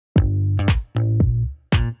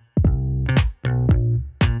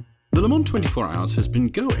The Le Mans 24 Hours has been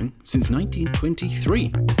going since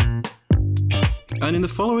 1923. And in the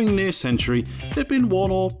following near century, there have been one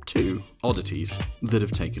or two oddities that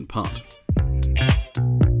have taken part.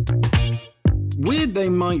 Weird they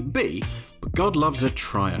might be, but God loves a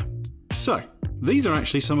trier. So, these are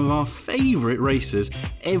actually some of our favourite racers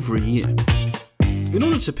every year. In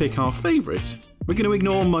order to pick our favourites, we're going to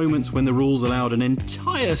ignore moments when the rules allowed an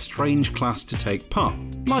entire strange class to take part,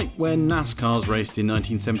 like when NASCARs raced in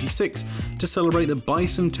 1976 to celebrate the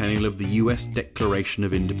bicentennial of the US Declaration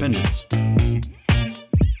of Independence.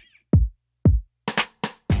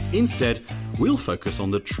 Instead, we'll focus on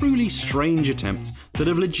the truly strange attempts that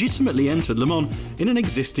have legitimately entered Le Mans in an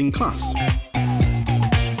existing class.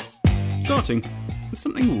 Starting with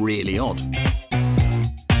something really odd.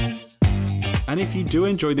 And if you do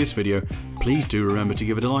enjoy this video, please do remember to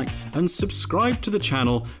give it a like and subscribe to the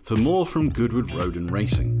channel for more from Goodwood Road and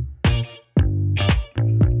Racing.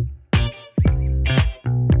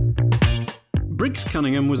 Briggs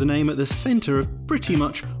Cunningham was a name at the centre of pretty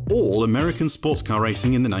much all American sports car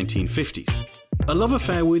racing in the 1950s. A love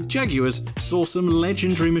affair with Jaguars saw some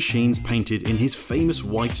legendary machines painted in his famous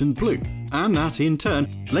white and blue, and that in turn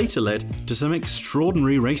later led to some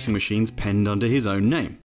extraordinary racing machines penned under his own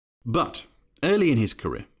name. But early in his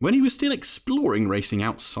career, when he was still exploring racing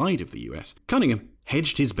outside of the US, Cunningham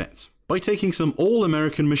hedged his bets by taking some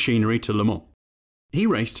all-American machinery to Le Mans. He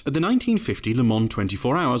raced at the 1950 Le Mans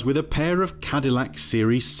 24 Hours with a pair of Cadillac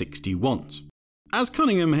Series 61s. As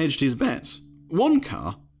Cunningham hedged his bets, one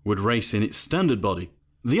car would race in its standard body,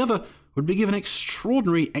 the other would be given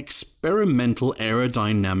extraordinary experimental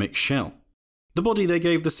aerodynamic shell. The body they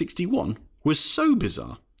gave the 61 was so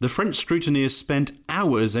bizarre, the French scrutineers spent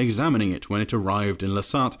hours examining it when it arrived in La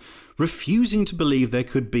Sarthe, refusing to believe there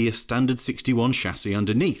could be a standard 61 chassis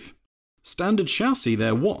underneath. Standard chassis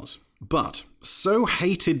there was, but so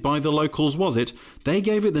hated by the locals was it, they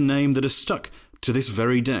gave it the name that has stuck to this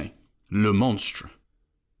very day, Le Monstre.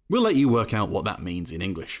 We'll let you work out what that means in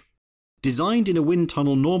English. Designed in a wind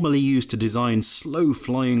tunnel normally used to design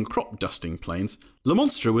slow-flying crop-dusting planes, Le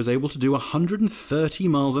Monstre was able to do 130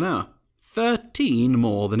 miles an hour, 13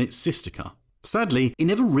 more than its sister car. Sadly, it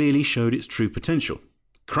never really showed its true potential,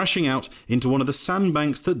 crashing out into one of the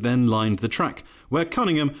sandbanks that then lined the track, where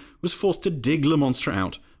Cunningham was forced to dig Le Monstre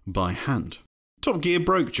out by hand. Top gear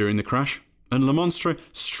broke during the crash, and Le Monstre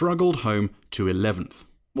struggled home to 11th,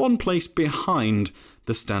 one place behind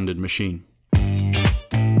the standard machine.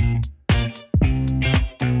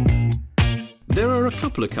 There are a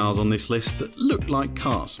couple of cars on this list that look like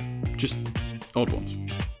cars, just odd ones.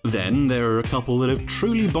 Then there are a couple that have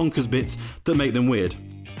truly bonkers bits that make them weird.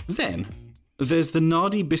 Then there's the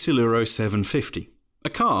Nardi Bisiluro 750, a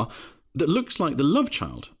car that looks like the love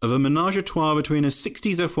child of a menage a trois between a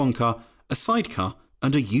 60s F1 car, a sidecar,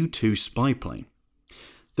 and a U-2 spy plane.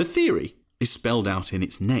 The theory is spelled out in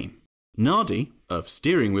its name. Nardi, of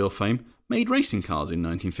steering wheel fame, made racing cars in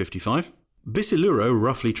 1955. Bisiluro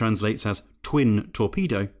roughly translates as twin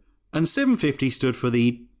torpedo, and 750 stood for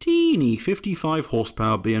the teeny 55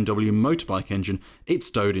 horsepower BMW motorbike engine it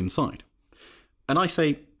stowed inside. And I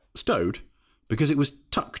say stowed because it was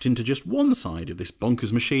tucked into just one side of this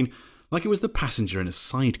bonkers machine like it was the passenger in a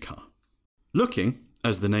sidecar. Looking,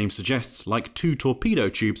 as the name suggests, like two torpedo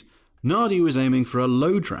tubes, Nardi was aiming for a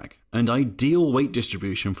low drag and ideal weight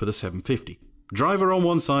distribution for the 750. Driver on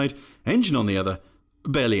one side, engine on the other,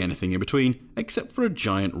 barely anything in between except for a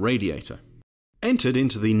giant radiator. Entered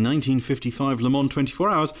into the 1955 Le Mans 24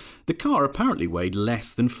 Hours, the car apparently weighed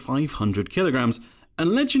less than 500 kilograms,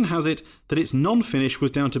 and legend has it that its non-finish was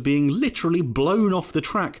down to being literally blown off the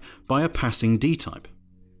track by a passing D-Type.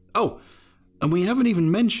 Oh, and we haven't even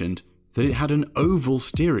mentioned that it had an oval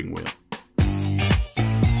steering wheel.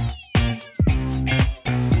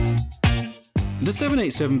 The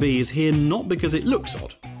 787B is here not because it looks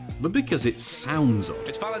odd, but because it sounds odd.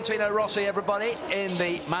 It's Valentino Rossi, everybody, in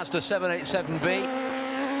the Mazda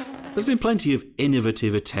 787B. There's been plenty of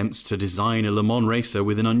innovative attempts to design a Le Mans racer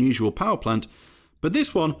with an unusual power plant, but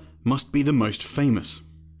this one must be the most famous.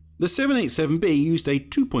 The 787B used a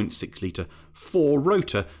 2.6-litre,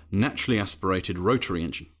 4-rotor, naturally aspirated rotary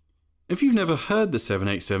engine. If you've never heard the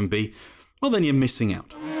 787B, well then you're missing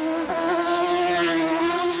out.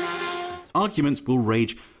 Arguments will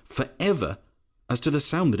rage forever as to the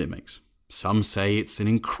sound that it makes. Some say it's an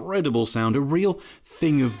incredible sound, a real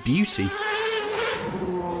thing of beauty.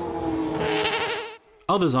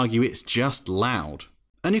 Others argue it's just loud.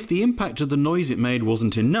 And if the impact of the noise it made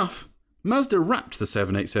wasn't enough, Mazda wrapped the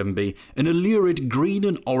 787B in a lurid green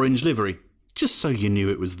and orange livery, just so you knew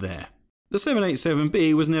it was there. The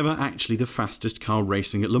 787B was never actually the fastest car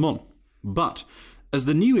racing at Le Mans, but As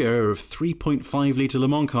the new era of 3.5 litre Le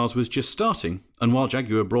Mans cars was just starting, and while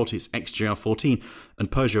Jaguar brought its XJR14 and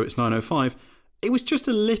Peugeot its 905, it was just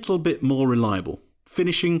a little bit more reliable,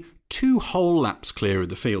 finishing 2 whole laps clear of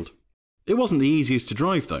the field. It wasn't the easiest to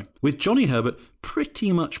drive though, with Johnny Herbert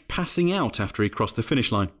pretty much passing out after he crossed the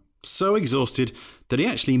finish line, so exhausted that he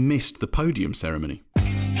actually missed the podium ceremony.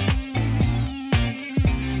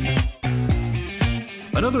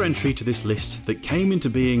 Another entry to this list that came into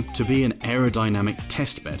being to be an aerodynamic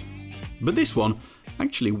testbed. But this one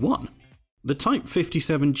actually won. The Type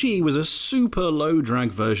 57G was a super low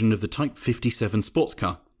drag version of the Type 57 sports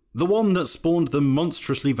car, the one that spawned the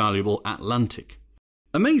monstrously valuable Atlantic.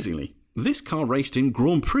 Amazingly, this car raced in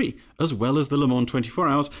Grand Prix as well as the Le Mans 24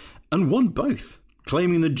 Hours and won both,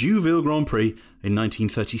 claiming the Deauville Grand Prix in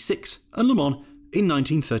 1936 and Le Mans in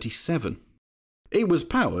 1937. It was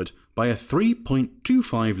powered by a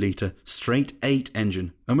 3.25 litre straight 8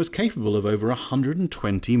 engine and was capable of over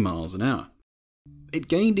 120 miles an hour. It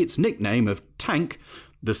gained its nickname of Tank,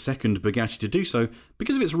 the second Bugatti to do so,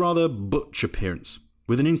 because of its rather butch appearance,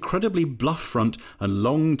 with an incredibly bluff front and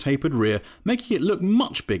long tapered rear, making it look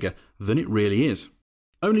much bigger than it really is.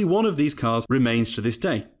 Only one of these cars remains to this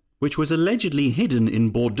day, which was allegedly hidden in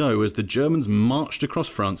Bordeaux as the Germans marched across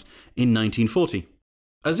France in 1940.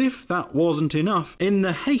 As if that wasn't enough, in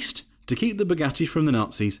the haste to keep the Bugatti from the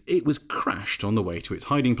Nazis, it was crashed on the way to its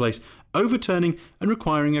hiding place, overturning and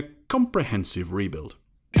requiring a comprehensive rebuild.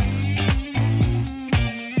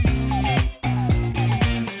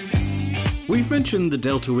 We've mentioned the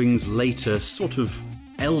Delta Wing's later, sort of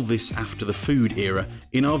Elvis after the food era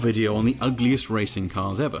in our video on the ugliest racing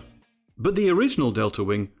cars ever. But the original Delta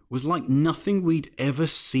Wing was like nothing we'd ever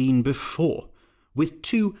seen before, with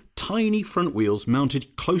 2 tiny front wheels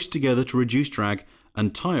mounted close together to reduce drag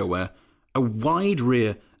and tyre wear, a wide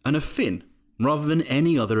rear and a fin, rather than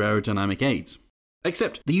any other aerodynamic aids.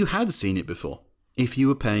 Except that you had seen it before, if you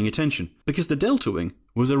were paying attention, because the Delta Wing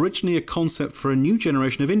was originally a concept for a new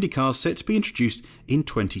generation of Indy cars set to be introduced in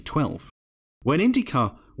 2012. When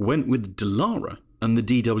IndyCar went with Dallara and the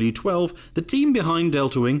DW12, the team behind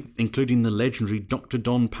Delta Wing, including the legendary Dr.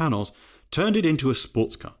 Don Panos, turned it into a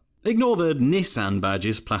sports car. Ignore the Nissan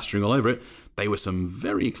badges plastering all over it. They were some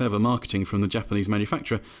very clever marketing from the Japanese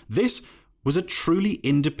manufacturer. This was a truly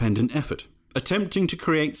independent effort, attempting to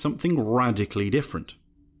create something radically different.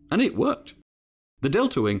 And it worked. The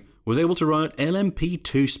Delta Wing was able to run at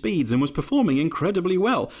LMP2 speeds and was performing incredibly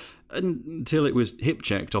well, until it was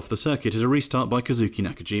hip-checked off the circuit at a restart by Kazuki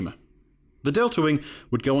Nakajima. The Delta Wing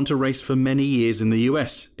would go on to race for many years in the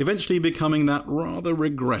US, eventually becoming that rather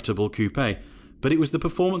regrettable coupe, but it was the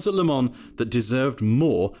performance at Le Mans that deserved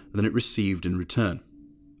more than it received in return.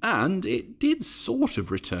 And it did sort of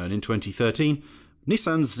return in 2013.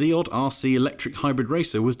 Nissan's Zeod RC electric hybrid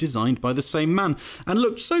racer was designed by the same man and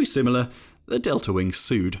looked so similar, the Delta Wing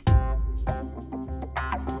sued.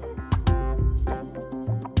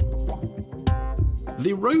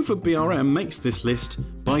 The Rover BRM makes this list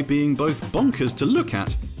by being both bonkers to look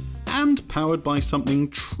at and powered by something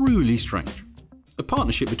truly strange. A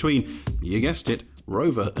partnership between, you guessed it,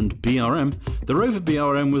 Rover and BRM. The Rover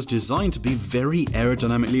BRM was designed to be very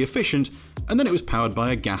aerodynamically efficient, and then it was powered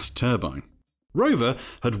by a gas turbine. Rover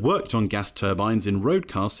had worked on gas turbines in road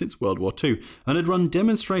cars since World War II and had run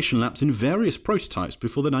demonstration laps in various prototypes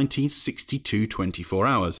before the 1962 24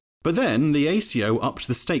 Hours. But then the ACO upped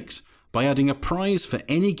the stakes by adding a prize for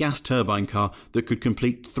any gas turbine car that could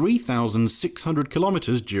complete 3,600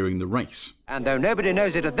 kilometres during the race. And though nobody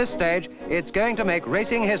knows it at this stage, it's going to make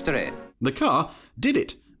racing history. The car did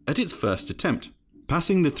it at its first attempt,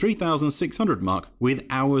 passing the 3,600 mark with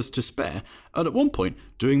hours to spare, and at one point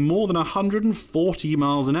doing more than 140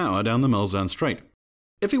 miles an hour down the Mulsanne Straight.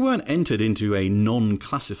 If it weren't entered into a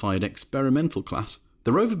non-classified experimental class,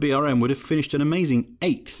 the Rover BRM would have finished an amazing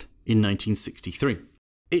 8th in 1963.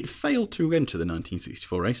 It failed to enter the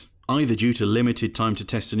 1964 race, either due to limited time to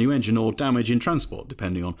test a new engine or damage in transport,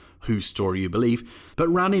 depending on whose story you believe, but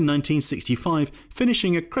ran in 1965,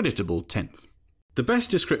 finishing a creditable 10th. The best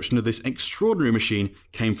description of this extraordinary machine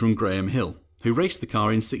came from Graham Hill, who raced the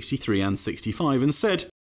car in 63 and 65 and said,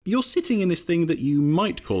 "You're sitting in this thing that you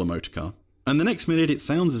might call a motorcar, and the next minute it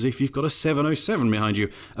sounds as if you've got a 707 behind you,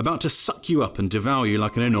 about to suck you up and devour you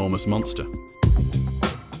like an enormous monster."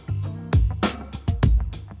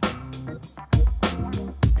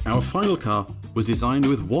 Our final car was designed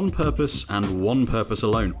with one purpose and one purpose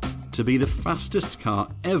alone: to be the fastest car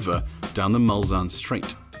ever down the Mulsanne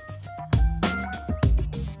Straight.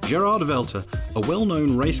 Gerard Velter, a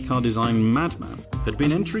well-known race car design madman, had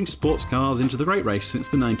been entering sports cars into the Great Race since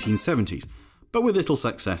the 1970s, but with little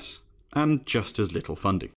success, and just as little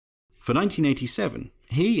funding. For 1987,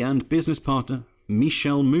 he and business partner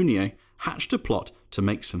Michel Mounier hatched a plot to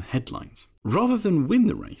make some headlines. Rather than win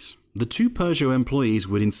the race, the two Peugeot employees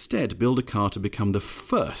would instead build a car to become the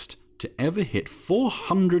first to ever hit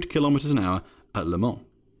 400 km an hour at Le Mans.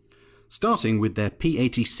 Starting with their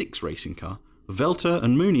P86 racing car, Velter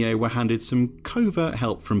and Mounier were handed some covert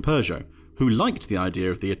help from Peugeot, who liked the idea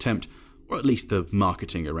of the attempt, or at least the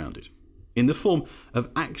marketing around it, in the form of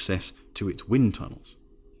access to its wind tunnels.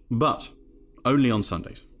 But only on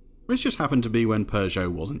Sundays, which just happened to be when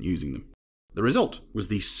Peugeot wasn't using them. The result was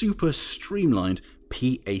the super streamlined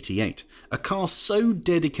P88, a car so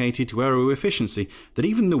dedicated to aero efficiency that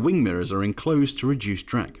even the wing mirrors are enclosed to reduce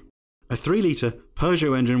drag. A 3-litre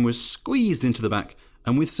Peugeot engine was squeezed into the back,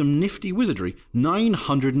 and with some nifty wizardry,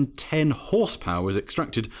 910 horsepower was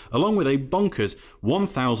extracted, along with a bonkers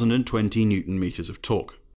 1,020 Nm of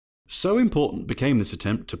torque. So important became this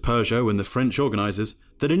attempt to Peugeot and the French organisers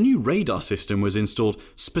that a new radar system was installed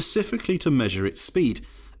specifically to measure its speed,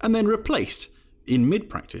 and then replaced in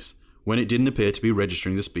mid-practice when it didn't appear to be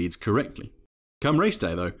registering the speeds correctly. Come race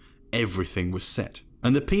day though, everything was set,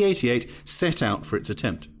 and the P88 set out for its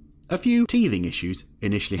attempt. A few teething issues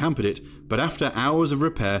initially hampered it, but after hours of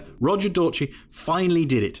repair, Roger Dorchy finally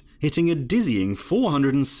did it, hitting a dizzying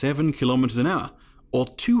 407 km an hour, or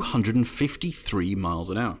 253 miles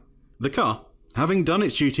an hour. The car, having done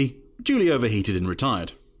its duty, duly overheated and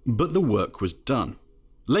retired. But the work was done.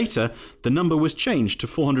 Later, the number was changed to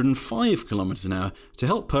 405 km an hour to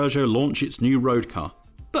help Peugeot launch its new road car.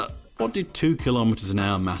 But what did 2 km an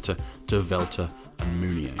hour matter to Velter and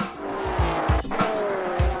Mounier?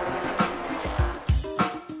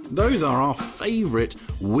 Those are our favourite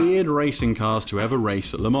weird racing cars to ever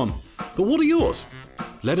race at Le Mans. But what are yours?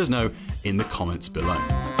 Let us know in the comments below.